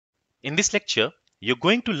In this lecture, you're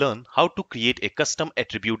going to learn how to create a custom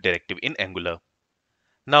attribute directive in Angular.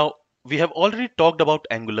 Now, we have already talked about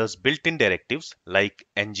Angular's built-in directives like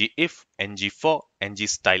ngIf, ngFor,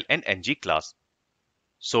 ngStyle, and ngClass.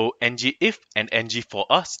 So ngIf and ngFor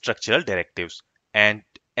are structural directives, and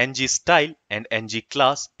ngStyle and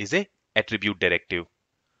ngClass is a attribute directive.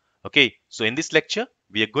 Okay, so in this lecture,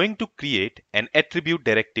 we are going to create an attribute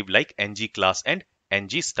directive like ngClass and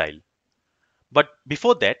ngStyle. But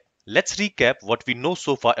before that, let's recap what we know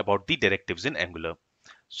so far about the directives in Angular.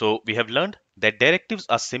 So we have learned that directives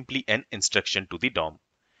are simply an instruction to the DOM.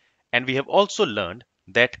 And we have also learned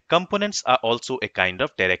that components are also a kind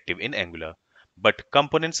of directive in Angular. But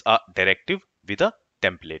components are directive with a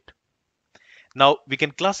template. Now we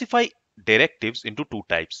can classify directives into two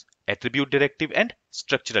types, attribute directive and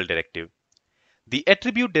structural directive. The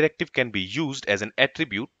attribute directive can be used as an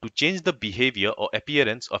attribute to change the behavior or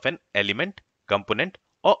appearance of an element, component,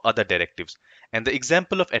 or other directives. And the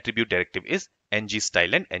example of attribute directive is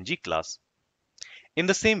ngStyle and ngClass. In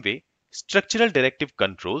the same way, structural directive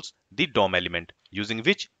controls the DOM element, using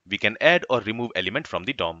which we can add or remove element from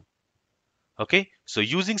the DOM. Okay, so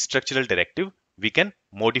using structural directive, we can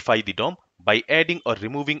modify the DOM by adding or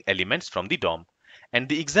removing elements from the DOM. And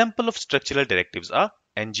the example of structural directives are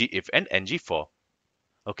ngIf and ngFor.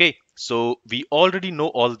 Okay, so we already know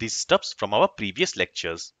all these steps from our previous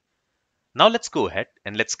lectures. Now let's go ahead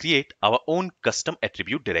and let's create our own custom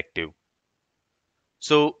attribute directive.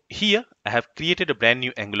 So here I have created a brand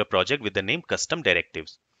new Angular project with the name custom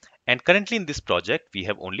directives. And currently in this project, we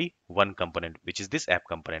have only one component, which is this app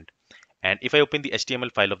component. And if I open the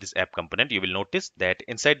HTML file of this app component, you will notice that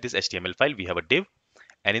inside this HTML file, we have a div,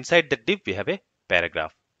 and inside the div, we have a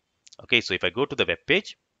paragraph. Okay, so if I go to the web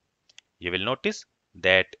page, you will notice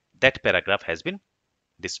that that paragraph has been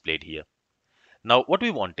displayed here. Now what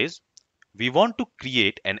we want is, we want to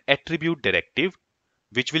create an attribute directive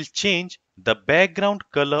which will change the background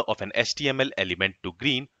color of an HTML element to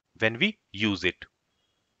green when we use it.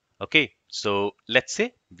 Okay, so let's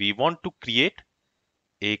say we want to create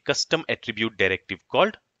a custom attribute directive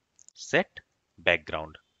called set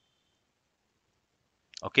background.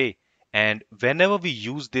 Okay, and whenever we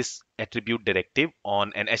use this attribute directive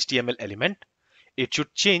on an HTML element, it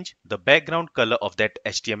should change the background color of that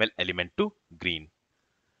HTML element to green.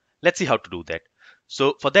 Let's see how to do that.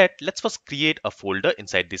 So for that, let's first create a folder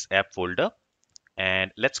inside this app folder,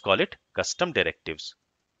 and let's call it custom directives.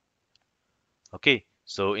 Okay,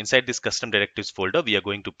 so inside this custom directives folder, we are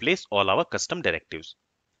going to place all our custom directives.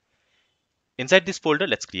 Inside this folder,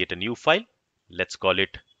 let's create a new file. Let's call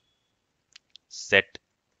it set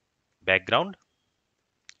background.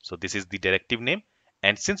 So this is the directive name.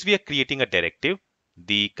 And since we are creating a directive,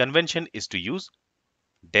 the convention is to use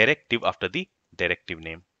directive after the directive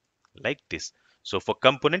name, like this. So for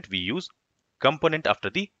component, we use component after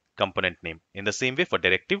the component name. In the same way for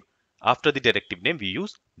directive, after the directive name, we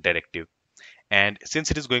use directive. And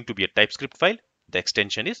since it is going to be a TypeScript file, the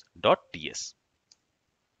extension is .ts.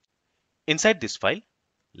 Inside this file,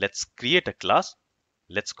 let's create a class.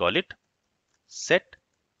 Let's call it set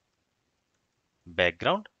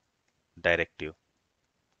background directive.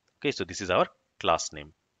 Okay, so this is our class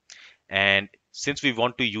name. And since we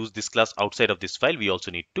want to use this class outside of this file, we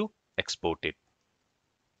also need to export it.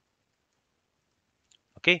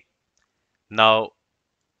 Okay, now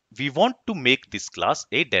we want to make this class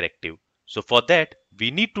a directive. So for that,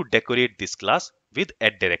 we need to decorate this class with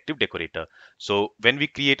 @directive decorator. So when we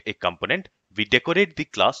create a component, we decorate the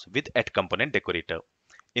class with @component decorator.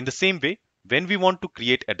 In the same way, when we want to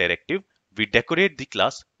create a directive, we decorate the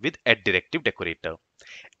class with @directive decorator.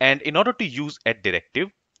 And in order to use @directive,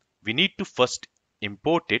 we need to first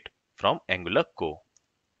import it from Angular core.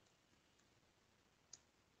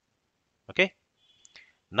 Okay,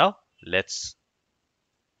 now let's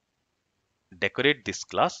decorate this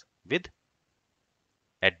class with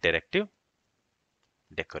 @directive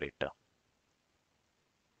decorator.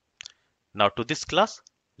 Now to this class,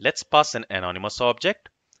 let's pass an anonymous object.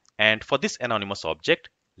 And for this anonymous object,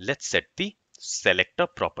 let's set the selector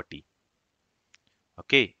property.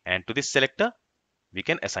 Okay, and to this selector, we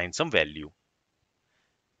can assign some value.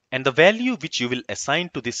 And the value which you will assign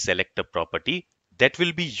to this selector property, that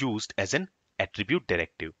will be used as an attribute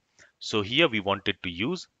directive. So here we wanted to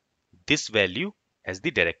use this value as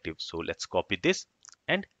the directive. So let's copy this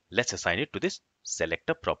and let's assign it to this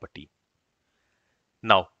selector property.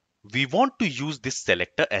 Now we want to use this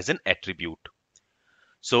selector as an attribute.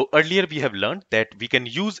 So earlier we have learned that we can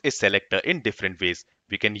use a selector in different ways.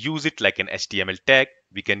 We can use it like an HTML tag,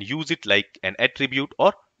 we can use it like an attribute,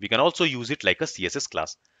 or we can also use it like a CSS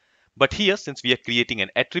class. But here, since we are creating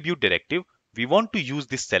an attribute directive, we want to use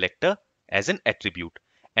this selector as an attribute,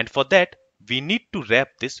 and for that we need to wrap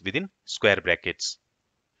this within square brackets.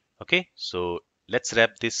 Okay, so let's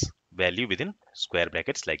wrap this value within square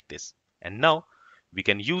brackets like this, and now we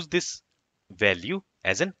can use this value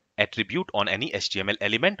as an attribute on any HTML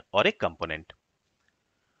element or a component.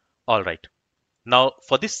 All right, now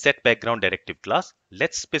for this set background directive class,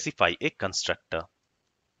 let's specify a constructor.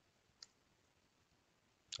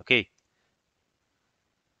 Okay,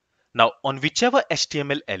 now on whichever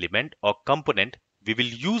HTML element or component we will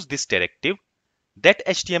use this directive, that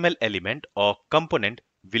HTML element or component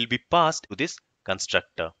will be passed to this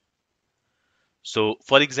constructor. So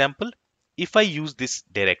for example, if I use this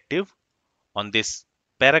directive on this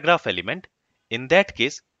paragraph element, in that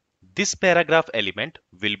case, this paragraph element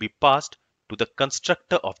will be passed to the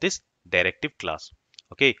constructor of this directive class.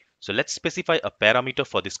 Okay, so let's specify a parameter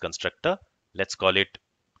for this constructor. Let's call it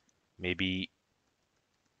maybe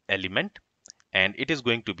element, and it is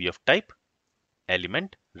going to be of type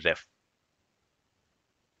element ref.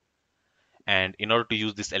 And in order to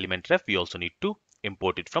use this element ref, we also need to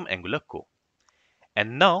import it from Angular Core.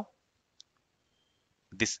 And now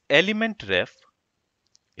this element ref,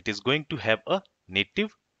 it is going to have a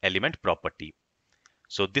native element property.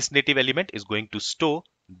 So this native element is going to store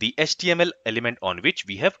the HTML element on which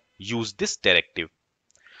we have used this directive.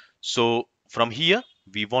 So from here,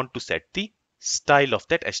 we want to set the style of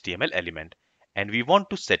that HTML element, and we want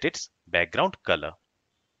to set its background color.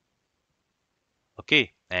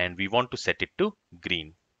 Okay, and we want to set it to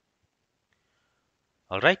green.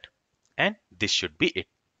 All right, and this should be it.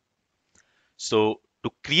 So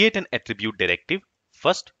to create an attribute directive,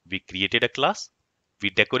 first we created a class, we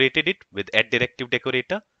decorated it with @directive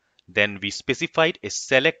decorator, then we specified a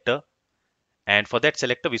selector, and for that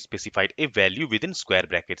selector we specified a value within square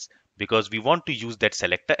brackets because we want to use that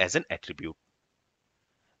selector as an attribute.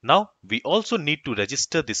 Now we also need to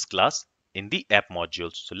register this class in the app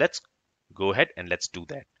modules. So let's go ahead and let's do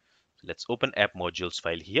that. Let's open app modules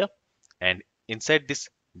file here, and inside this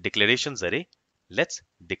declarations array, let's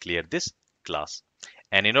declare this class.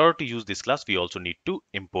 And in order to use this class, we also need to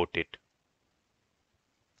import it.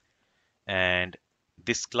 And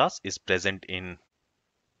this class is present in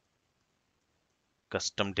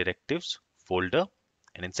custom directives folder,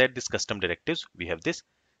 and inside this custom directives we have this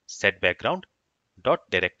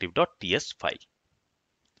setBackground.directive.ts file.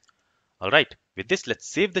 All right, with this let's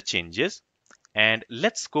save the changes, and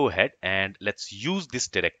let's go ahead and let's use this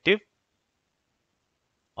directive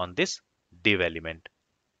on this div element.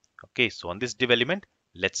 Okay, so on this div element,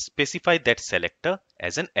 let's specify that selector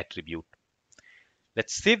as an attribute.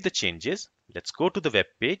 Let's save the changes. Let's go to the web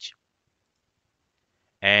page,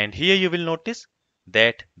 and here you will notice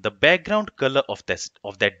that the background color of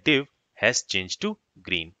that div has changed to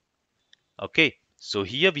green. Okay, so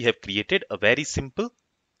here we have created a very simple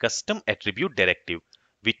custom attribute directive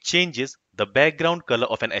which changes the background color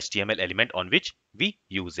of an HTML element on which we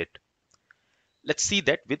use it. Let's see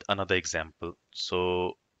that with another example.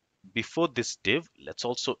 So before this div, let's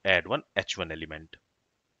also add one h1 element.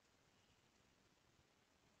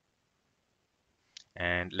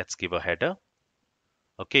 And let's give a header.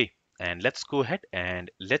 Okay, and let's go ahead and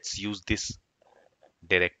let's use this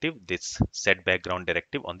directive, this set background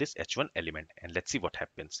directive on this h1 element, and let's see what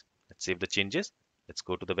happens. Let's save the changes. Let's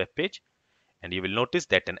go to the web page, and you will notice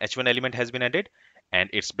that an h1 element has been added and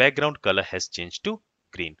its background color has changed to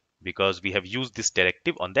green because we have used this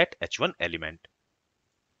directive on that h1 element.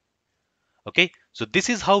 Okay, so this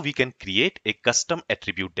is how we can create a custom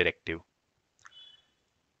attribute directive.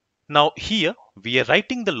 Now here we are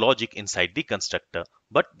writing the logic inside the constructor,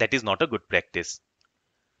 but that is not a good practice.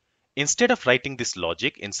 Instead of writing this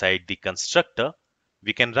logic inside the constructor,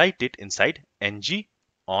 we can write it inside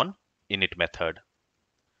ngOnInit method.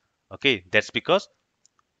 Okay, that's because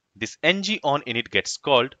this ngOnInit gets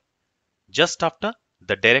called just after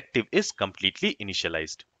the directive is completely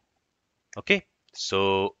initialized. Okay,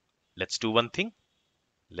 so let's do one thing.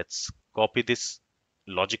 Let's copy this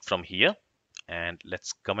logic from here and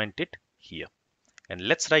let's comment it here. And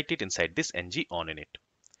let's write it inside this ngOnInit.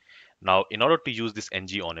 Now, in order to use this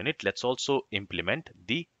ngOnInit, let's also implement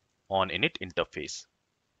the onInit interface.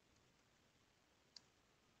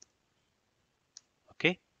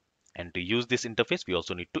 Okay, and to use this interface, we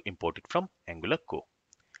also need to import it from Angular Core.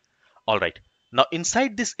 All right, now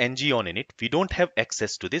inside this ngOnInit, we don't have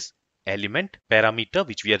access to this element parameter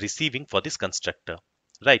which we are receiving for this constructor,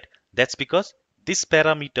 right? That's because this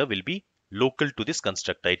parameter will be local to this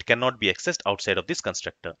constructor. It cannot be accessed outside of this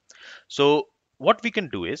constructor. So what we can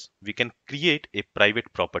do is we can create a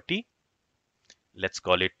private property. Let's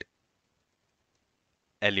call it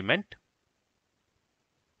element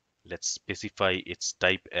Let's specify its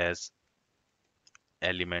type as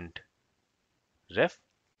element ref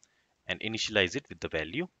and initialize it with the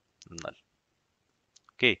value null.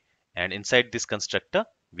 Okay, and inside this constructor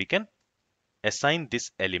we can assign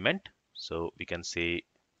this element. So we can say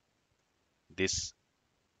this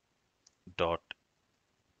dot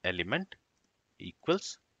element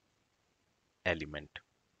equals element.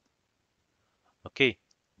 Okay,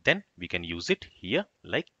 then we can use it here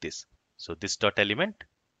like this. So this dot element,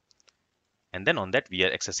 and then on that we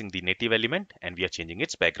are accessing the native element and we are changing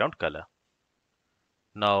its background color.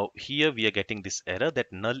 Now here we are getting this error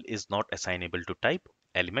that null is not assignable to type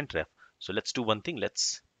element ref. So let's do one thing.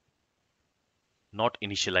 Let's not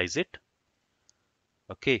initialize it.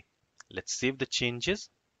 Okay, let's save the changes.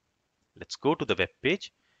 Let's go to the web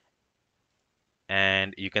page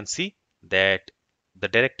and you can see that the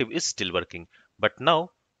directive is still working. But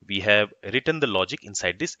now we have written the logic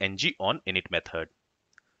inside this ngOnInit method.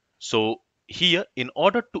 So here, in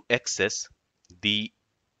order to access the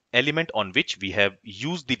element on which we have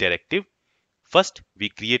used the directive, first we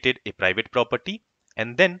created a private property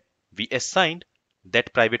and then we assigned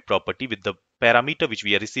that private property with the parameter which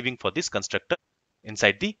we are receiving for this constructor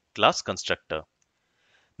inside the class constructor.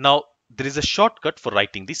 Now there is a shortcut for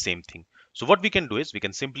writing the same thing. So what we can do is we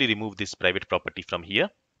can simply remove this private property from here,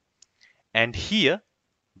 and here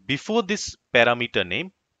before this parameter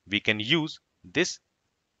name we can use this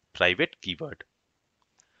private keyword.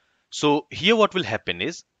 So here what will happen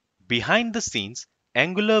is behind the scenes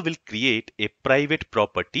Angular will create a private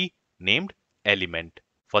property named element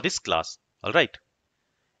for this class. All right,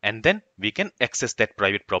 and then we can access that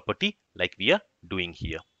private property like we are doing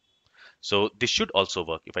here. So this should also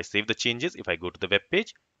work. If I save the changes, if I go to the web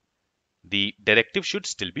page, the directive should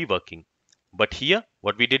still be working. But here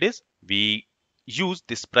what we did is we used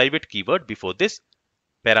this private keyword before this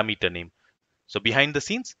parameter name. So behind the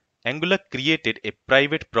scenes, Angular created a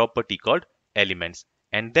private property called elements,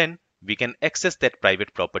 and then we can access that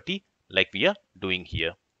private property like we are doing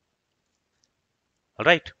here. All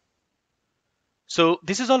right. So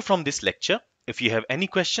this is all from this lecture. If you have any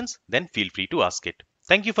questions, then feel free to ask it.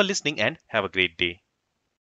 Thank you for listening and have a great day.